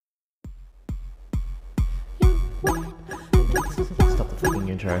Stop the fucking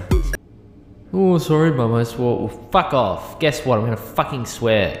intro. Oh, sorry, Mum, I swore. Well, fuck off. Guess what? I'm gonna fucking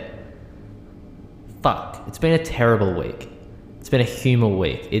swear. Fuck. It's been a terrible week. It's been a humour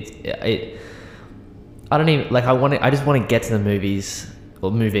week. I don't even, like, I just want to get to the movies,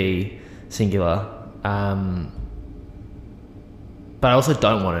 or movie, singular. But I also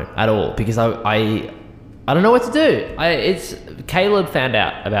don't want to at all, because I don't know what to do. Caleb found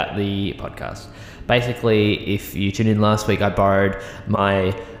out about the podcast. Basically, if you tuned in last week, I borrowed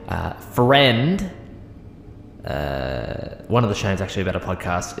my friend. One of the shames actually about a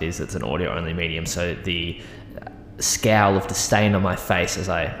podcast is it's an audio only medium, so the scowl of disdain on my face as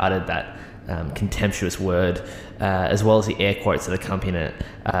I uttered that contemptuous word, as well as the air quotes that accompany it,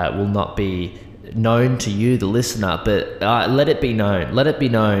 will not be known to you, the listener, but let it be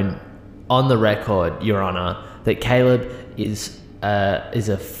known on the record, Your Honor, that Caleb is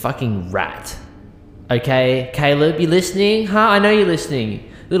a fucking rat. Okay, Caleb, you listening? Huh? I know you're listening.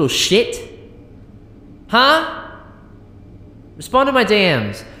 Little shit. Huh? Respond to my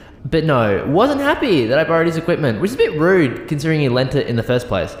DMs. But no, wasn't happy that I borrowed his equipment, which is a bit rude considering he lent it in the first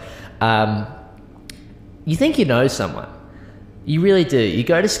place. You think you know someone. You really do. You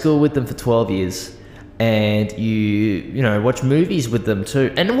go to school with them for 12 years and you know, watch movies with them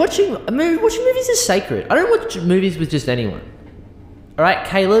too. And watching movies is sacred. I don't watch movies with just anyone. All right,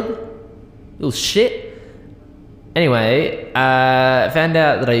 Caleb? Little shit. Anyway, found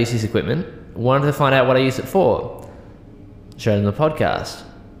out that I use his equipment. Wanted to find out what I use it for. Showed him the podcast.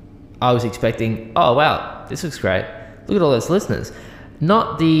 I was expecting, oh wow, this looks great. Look at all those listeners.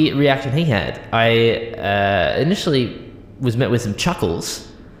 Not the reaction he had. I initially was met with some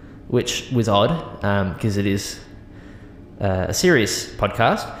chuckles, which was odd, because it is a serious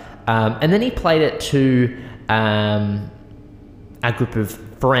podcast. And then he played it to a group of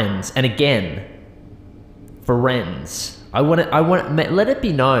friends, and again, friends. Let it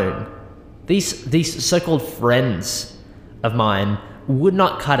be known, these so-called friends of mine would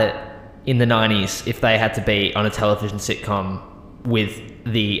not cut it in the 90s if they had to be on a television sitcom with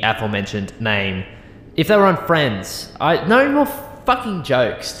the aforementioned name. If they were on Friends, no more fucking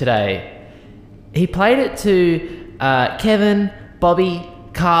jokes today. He played it to Kevin, Bobby,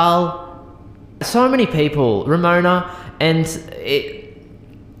 Carl, so many people, Ramona, and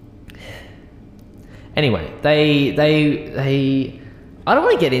anyway, they I don't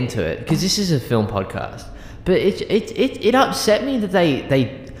want to get into it because this is a film podcast, but it upset me that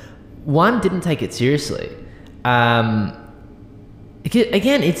they one, didn't take it seriously. Again,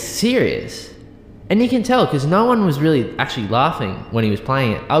 it's serious, and you can tell because no one was really actually laughing when he was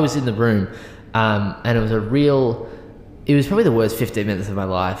playing it. I was in the room, and it was probably the worst 15 minutes of my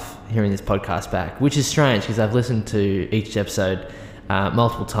life hearing this podcast back, which is strange because I've listened to each episode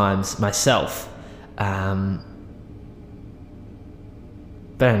multiple times myself. But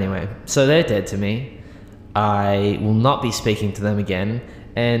anyway, so they're dead to me. I will not be speaking to them again.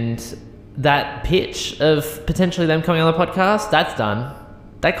 And that pitch of potentially them coming on the podcast, that's done.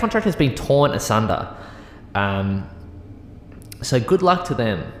 That contract has been torn asunder. So good luck to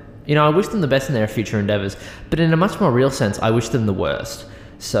them. You know, I wish them the best in their future endeavours, but in a much more real sense, I wish them the worst.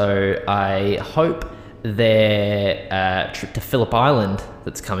 So I hope their trip to Phillip Island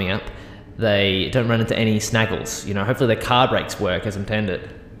that's coming up, they don't run into any snaggles. You know, hopefully their car brakes work as intended.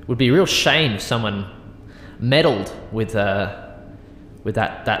 Would be a real shame if someone meddled with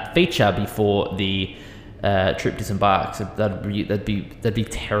that feature before the trip disembarks. That'd be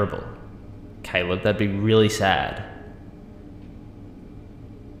terrible, Caleb. That'd be really sad.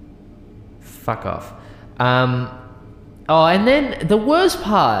 Fuck off. Oh, and then the worst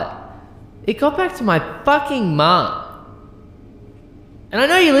part, it got back to my fucking mum. And I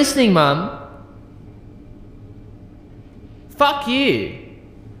know you're listening, Mum. Fuck you.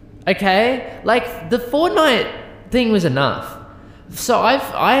 Okay? Like, the Fortnite thing was enough. So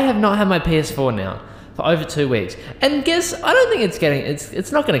I have not had my PS4 now for over 2 weeks. And guess, I don't think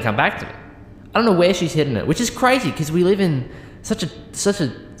it's not going to come back to me. I don't know where she's hidden it, which is crazy because we live in such a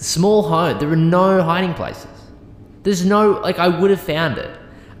small home. There are no hiding places. There's no, like, I would have found it.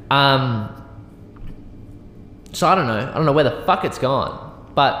 So I don't know where the fuck it's gone,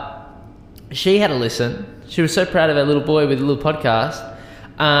 but she had a listen. She was so proud of her little boy with a little podcast,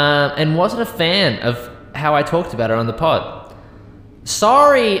 and wasn't a fan of how I talked about her on the pod.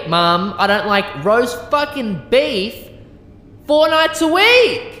 Sorry, Mum, I don't like roast fucking beef 4 nights a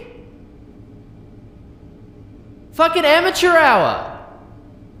week. Fucking amateur hour.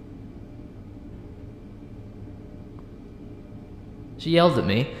 She yelled at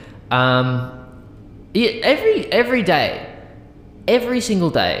me. Every day, every single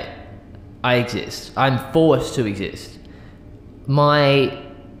day, I exist. I'm forced to exist. My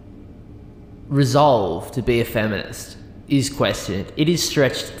resolve to be a feminist is questioned. It is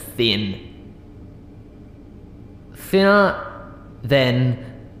stretched thin. Thinner than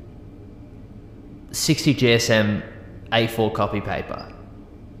 60 GSM A4 copy paper.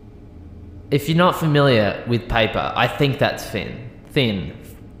 If you're not familiar with paper, I think that's thin.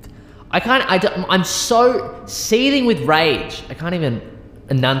 I'm so seething with rage. I can't even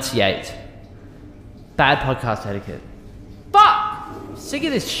enunciate. Bad podcast etiquette. Fuck! Sick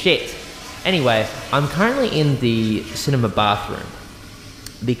of this shit. Anyway, I'm currently in the cinema bathroom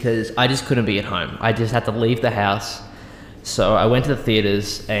because I just couldn't be at home. I just had to leave the house. So I went to the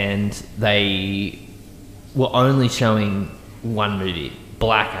theaters and they were only showing one movie,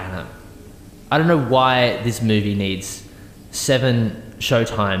 Black Adam. I don't know why this movie needs 7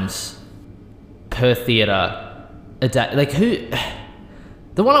 showtimes per theater a day. Like, who?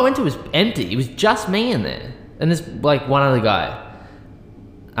 The one I went to was empty. It was just me in there. And there's like one other guy.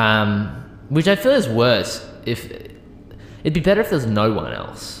 Which I feel is worse. It'd be better if there's no one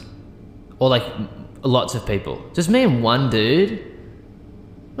else. Or like lots of people. Just me and one dude.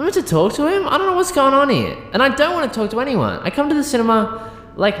 I'm meant to talk to him? I don't know what's going on here. And I don't want to talk to anyone. I come to the cinema,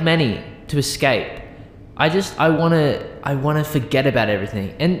 like many, to escape. I want to forget about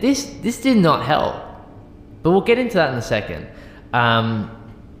everything. And this did not help. But we'll get into that in a second.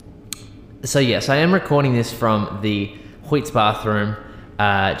 So yes, I am recording this from the Hoyt's bathroom,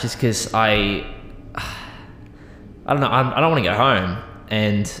 just because I don't know, I don't want to go home.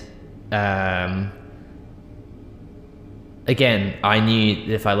 And again, I knew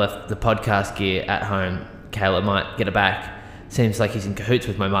that if I left the podcast gear at home, Caleb might get it back. Seems like he's in cahoots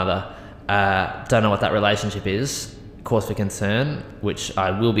with my mother. Don't know what that relationship is. Cause for concern, which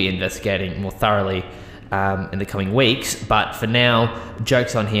I will be investigating more thoroughly in the coming weeks. But for now,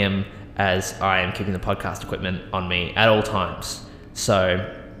 joke's on him, as I am keeping the podcast equipment on me at all times. So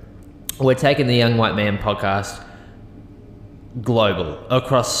we're taking the Young White Man podcast global,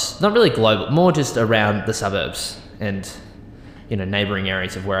 across, not really global, more just around the suburbs and, neighbouring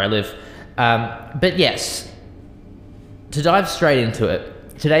areas of where I live. But yes, to dive straight into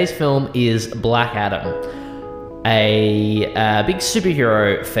it, today's film is Black Adam, a big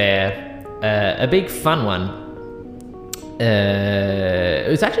superhero fair, a big fun one. It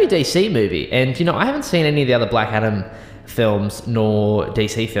was actually a DC movie, and I haven't seen any of the other Black Adam films nor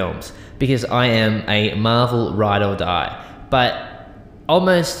DC films because I am a Marvel ride or die. But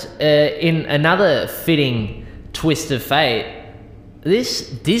almost in another fitting twist of fate, this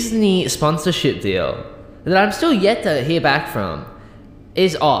Disney sponsorship deal that I'm still yet to hear back from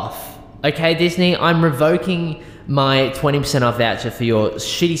is off. Okay, Disney, I'm revoking my 20% off voucher for your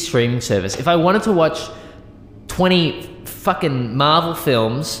shitty streaming service. If I wanted to watch 20 fucking Marvel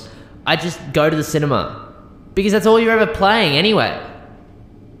films, I just go to the cinema because that's all you're ever playing anyway.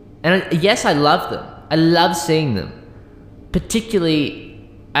 And yes, I love them. I love seeing them, particularly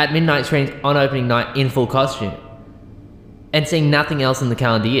at midnight screens on opening night in full costume and seeing nothing else in the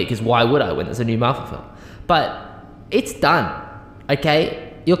calendar year, because why would I when there's a new Marvel film? But it's done.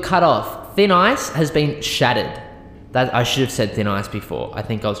 Okay, you're cut off. Thin ice has been shattered. That I should have said thin ice before. I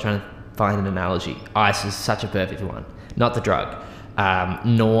think I was trying to find an analogy. Ice is such a perfect one. Not the drug,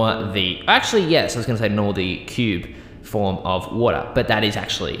 nor the... Actually, yes, I was going to say nor the cube form of water, but that is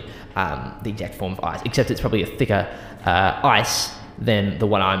actually the exact form of ice, except it's probably a thicker ice than the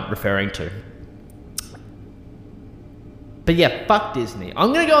one I'm referring to. But yeah, fuck Disney.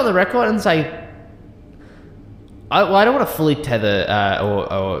 I'm going to go on the record and say... I don't want to fully tether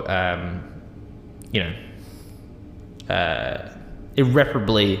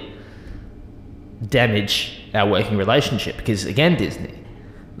irreparably damage our working relationship, because again, Disney,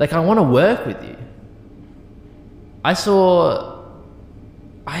 like, I want to work with you. I saw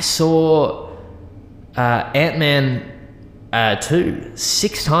Ant-Man 2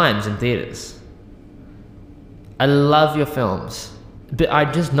 6 times in theaters. I love your films, but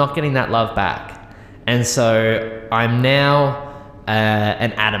I'm just not getting that love back. And so I'm now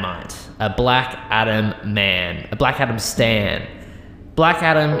an Adamite, a Black Adam man, a Black Adam stan. Black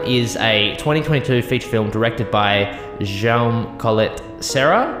Adam is a 2022 feature film directed by Jaume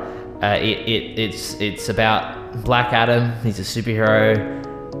Collet-Serra. It's about Black Adam. He's a superhero.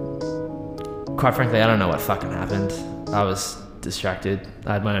 Quite frankly, I don't know what fucking happened. I was distracted.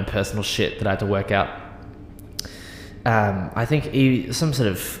 I had my own personal shit that I had to work out. I think he, some sort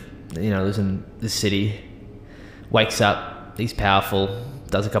of, lives in this city, wakes up, he's powerful,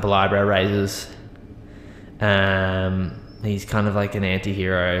 does a couple eyebrow raises. He's kind of like an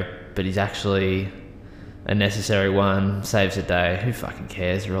anti-hero, but he's actually a necessary one, saves a day. Who fucking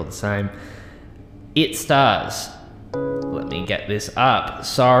cares? They're all the same. It stars. Let me get this up.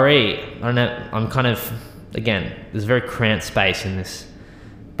 Sorry. I don't know. I'm kind of, again, there's a very cramped space in this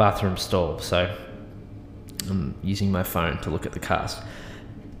bathroom stall, so I'm using my phone to look at the cast.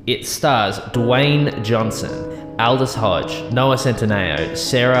 It stars Dwayne Johnson, Aldous Hodge, Noah Centineo,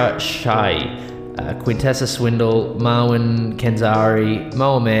 Sarah Shai, Quintessa Swindle, Marwan Kenzari,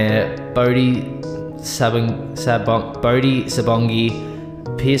 Mo Amer, Bodhi Sabongi,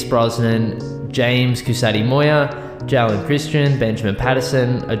 Pierce Brosnan, James Kusati Moya, Jalen Christian, Benjamin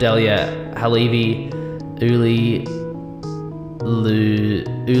Patterson, Odelia Halevi, Uli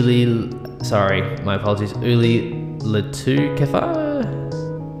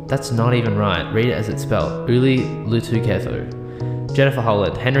Lutukefu? That's not even right. Read it as it's spelled. Uli Lutukefu. Jennifer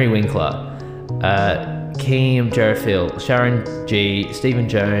Holland, Henry Winkler, Keem Jerafil, Sharon G, Stephen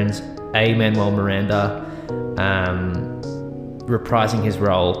Jones, A. Manuel Miranda, reprising his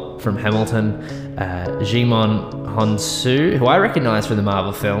role from Hamilton, Jimon Honsu, who I recognise from the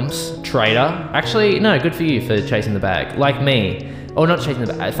Marvel films, Traitor. Actually, no, good for you for chasing the bag. Like me. Or not chasing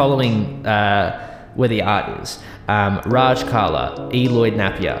the bag, following where the art is. Raj Kala, E. Lloyd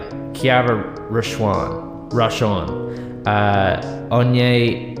Napier, Kiara Rashon,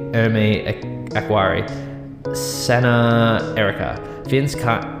 Onye Ermi Akwari, Sana Erica, Vince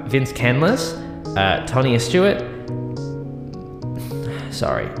Canless, Tonya Stewart,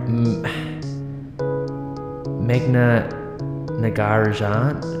 Meghna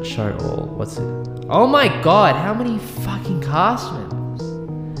Nagarajan, show all. What's it? Oh my god, how many fucking cast members?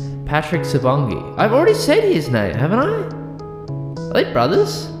 Patrick Sabongi. I've already said his name, haven't I? Are they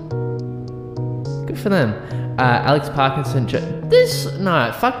brothers? Good for them. Alex Parkinson.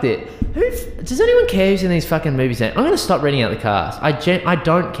 No, fuck it. Does anyone care who's in these fucking movies now? I'm gonna stop reading out the cast. I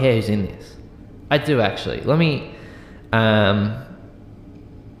don't care who's in this. I do actually. Let me.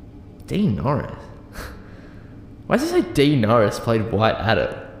 Dean Norris. Why does it say Dean Norris played White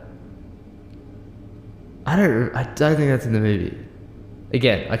Adam? I don't think that's in the movie.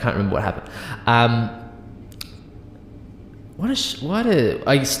 Again, I can't remember what happened. What a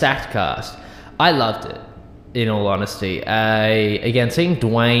stacked cast. I loved it, in all honesty. Again, seeing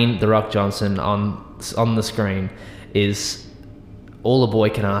Dwayne "The Rock" Johnson on the screen is all a boy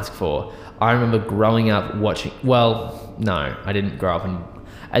can ask for. I remember growing up watching. Well, no, I didn't grow up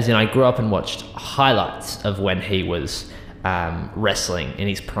I grew up and watched highlights of when he was wrestling in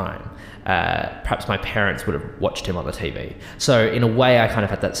his prime. Perhaps my parents would have watched him on the TV. So in a way, I kind of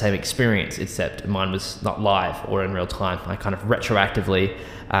had that same experience, except mine was not live or in real time. I kind of retroactively,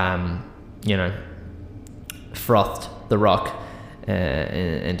 frothed The Rock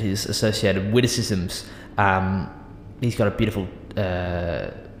and his associated witticisms. He's got a beautiful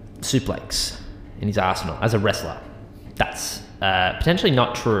suplex in his arsenal as a wrestler. That's potentially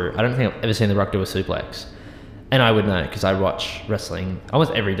not true. I don't think I've ever seen The Rock do a suplex. And I would know because I watch wrestling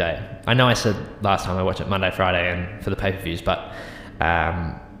almost every day. I know I said last time I watch it Monday, Friday, and for the pay-per-views, but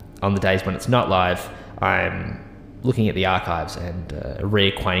on the days when it's not live, I'm looking at the archives and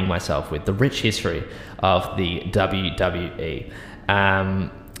reacquainting myself with the rich history of the WWE.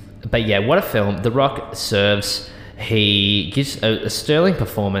 But yeah, what a film. The Rock serves. He gives a sterling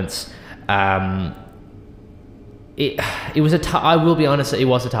performance. It was I will be honest, it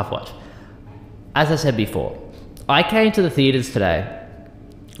was a tough watch. As I said before, I came to the theaters today.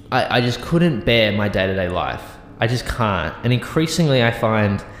 I just couldn't bear my day-to-day life. I just can't. And increasingly, I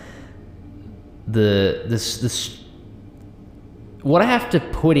find this what I have to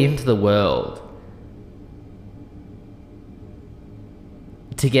put into the world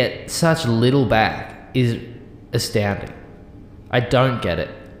to get such little back is astounding. I don't get it.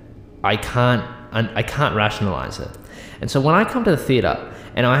 I can't rationalize it. And so when I come to the theater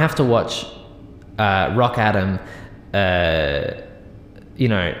and I have to watch Rock Adam,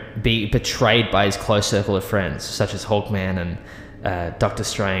 be betrayed by his close circle of friends, such as Hawkman and Doctor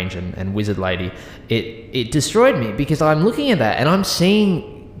Strange and Wizard Lady, it destroyed me because I'm looking at that and I'm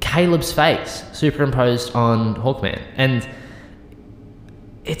seeing Caleb's face superimposed on Hawkman, and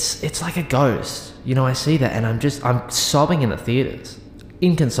it's like a ghost. I see that and I'm sobbing in the theaters,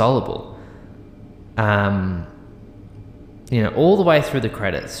 inconsolable. All the way through the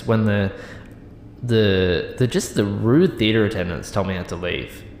credits when the rude theater attendants told me I had to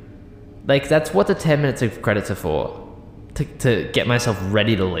leave. Like, that's what the 10 minutes of credits are for. To get myself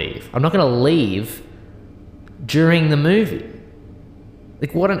ready to leave. I'm not going to leave during the movie.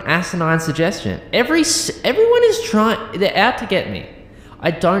 Like, what an asinine suggestion. Everyone is they're out to get me.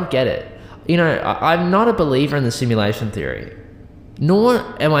 I don't get it. I'm not a believer in the simulation theory. Nor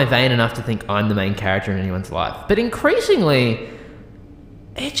am I vain enough to think I'm the main character in anyone's life. But increasingly,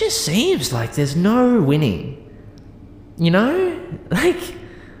 it just seems like there's no winning. You know? Like,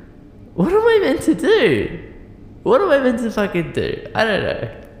 what am I meant to do? What am I meant to fucking do? I don't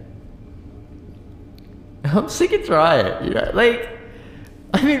know. I'm sick and tired, you know? Like,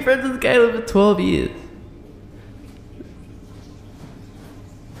 I've been friends with Caleb for 12 years.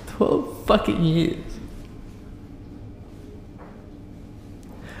 12 fucking years.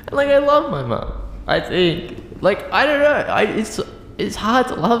 And like, I love my mum. I think, like, I don't know. It's hard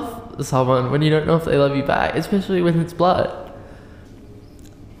to love someone when you don't know if they love you back, especially when it's blood.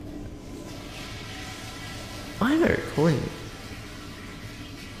 I know, recording.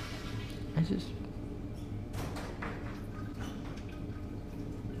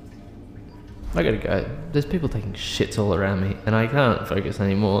 I gotta go. There's people taking shits all around me, and I can't focus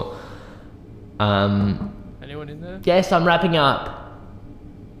anymore. Anyone in there? Yes, I'm wrapping up.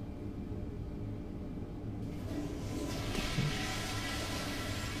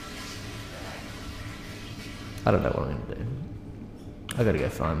 I don't know what I'm gonna do. I gotta go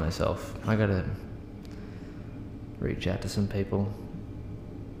find myself. I gotta reach out to some people.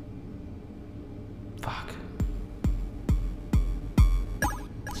 Fuck.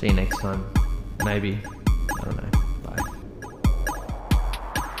 See you next time. Maybe. I don't know.